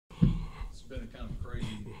been a kind of crazy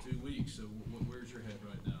 2 weeks. So where's your head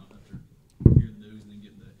right now after hearing the news and then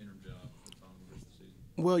getting the interim job for the final rest of the season?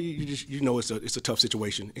 Well, you know it's a tough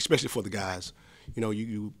situation, especially for the guys. You know,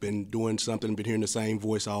 you've been doing something, been hearing the same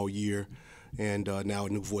voice all year, and now a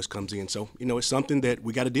new voice comes in. So, you know, it's something that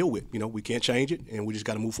we got to deal with. You know, we can't change it, and we just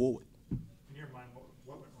got to move forward. In your mind,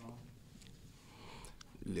 what went wrong?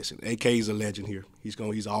 Listen, AK is a legend here.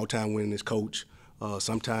 He's all-time winningest coach.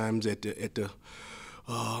 Sometimes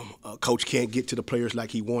coach can't get to the players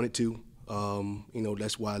like he wanted to. You know,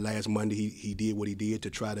 that's why last Monday he did what he did to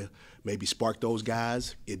try to maybe spark those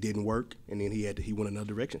guys. It didn't work, and then he went another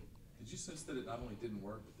direction. Did you sense that it not only didn't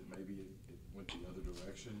work, but that maybe it went the other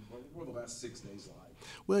direction? What were the last 6 days like?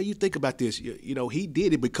 Well, you think about this. You know, he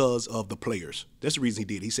did it because of the players. That's the reason he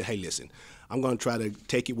did it. He said, hey, listen, I'm going to try to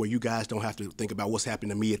take it where you guys don't have to think about what's happening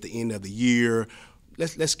to me at the end of the year.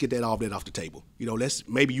 Let's get that off the table. You know,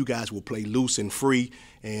 maybe you guys will play loose and free,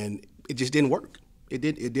 and it just didn't work. It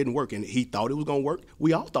didn't work, and he thought it was going to work.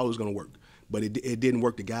 We all thought it was going to work, but it didn't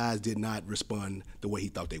work. The guys did not respond the way he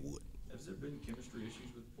thought they would. Has there been chemistry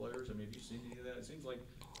issues with players? I mean, have you seen any of that? It seems like,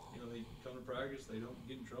 you know, they come to practice, they don't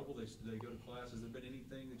get in trouble, they go to class. Has there been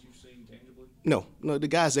anything that you've seen tangibly? No. The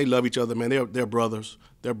guys, they love each other, man. They're brothers.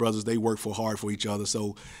 They're brothers. They work hard for each other.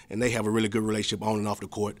 So, and they have a really good relationship on and off the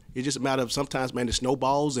court. It's just a matter of sometimes, man, it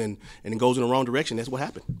snowballs and it goes in the wrong direction. That's what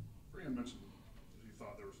happened. Brian mentioned he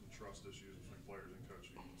thought there were some trust issues between players and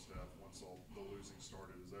coaching and staff once all the losing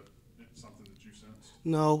started. Is that something that you sensed?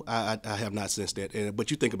 No, I have not sensed that.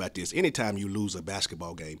 But you think about this. Anytime you lose a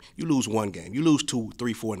basketball game, you lose one game. You lose 2,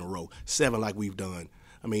 3, 4 in a row, 7 like we've done.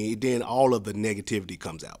 I mean, then all of the negativity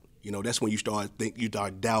comes out. You know, that's when you start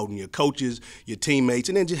doubting your coaches, your teammates,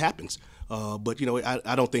 and then it just happens. But, you know,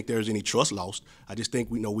 I don't think there's any trust lost. I just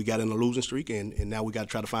think we got in a losing streak, and now we got to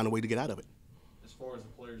try to find a way to get out of it. As far as the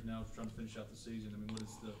players now trying to finish out the season, I mean, what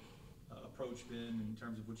has the approach been in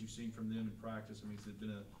terms of what you've seen from them in practice? I mean, has it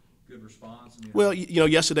been a good response? I mean, well, you know,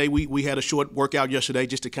 yesterday we had a short workout yesterday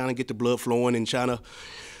just to kind of get the blood flowing and trying to,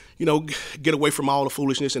 you know, get away from all the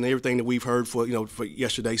foolishness and everything that we've heard for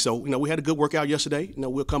yesterday. So, you know, we had a good workout yesterday. You know,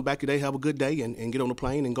 we'll come back today, have a good day, and get on the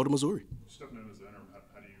plane and go to Missouri. Stepping in as the interim,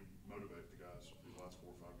 how do you motivate the guys for these last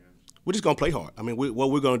 4 or 5 games? We're just going to play hard. I mean,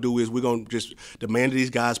 what we're going to do is we're going to just demand that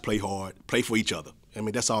these guys play hard, play for each other. I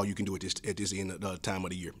mean, that's all you can do at this end of the time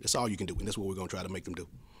of the year. That's all you can do, and that's what we're going to try to make them do.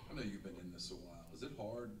 I know you've been in this a while. Is it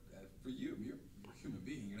hard for you? I mean, you're a human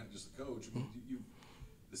being. You're not just a coach. I mean,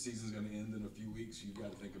 the season's going to end in a few weeks. You've got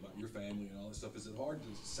to think about your family and all that stuff. Is it hard to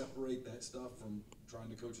separate that stuff from trying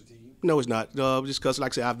to coach a team? No, it's not. Just because,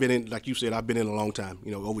 like I said, like you said, I've been in a long time.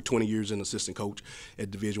 You know, over 20 years as an assistant coach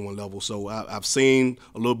at Division I level. So I've seen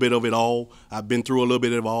a little bit of it all. I've been through a little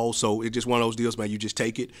bit of it all. So it's just one of those deals, man. You just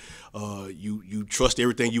take it. You trust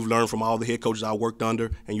everything you've learned from all the head coaches I worked under,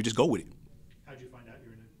 and you just go with it. How did you find out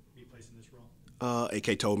you were going to be placed in this role?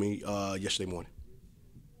 AK told me yesterday morning.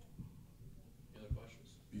 Any other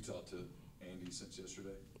questions? You talked to Andy since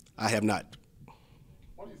yesterday? I have not.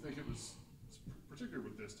 Why do you think it was, particularly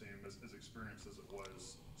with this team, as experienced as it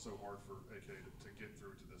was, so hard for AK to get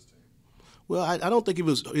through to this team? Well, I don't think it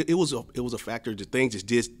was a factor that things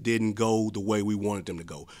just didn't go the way we wanted them to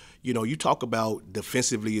go. You know, you talk about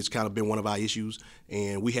defensively, it's kind of been one of our issues,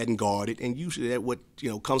 and we hadn't guarded. And usually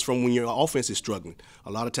that comes from when your offense is struggling.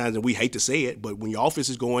 A lot of times, and we hate to say it, but when your offense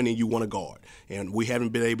is going and you want to guard, and we haven't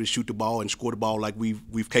been able to shoot the ball and score the ball like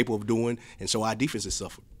we've capable of doing, and so our defense has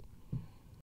suffered.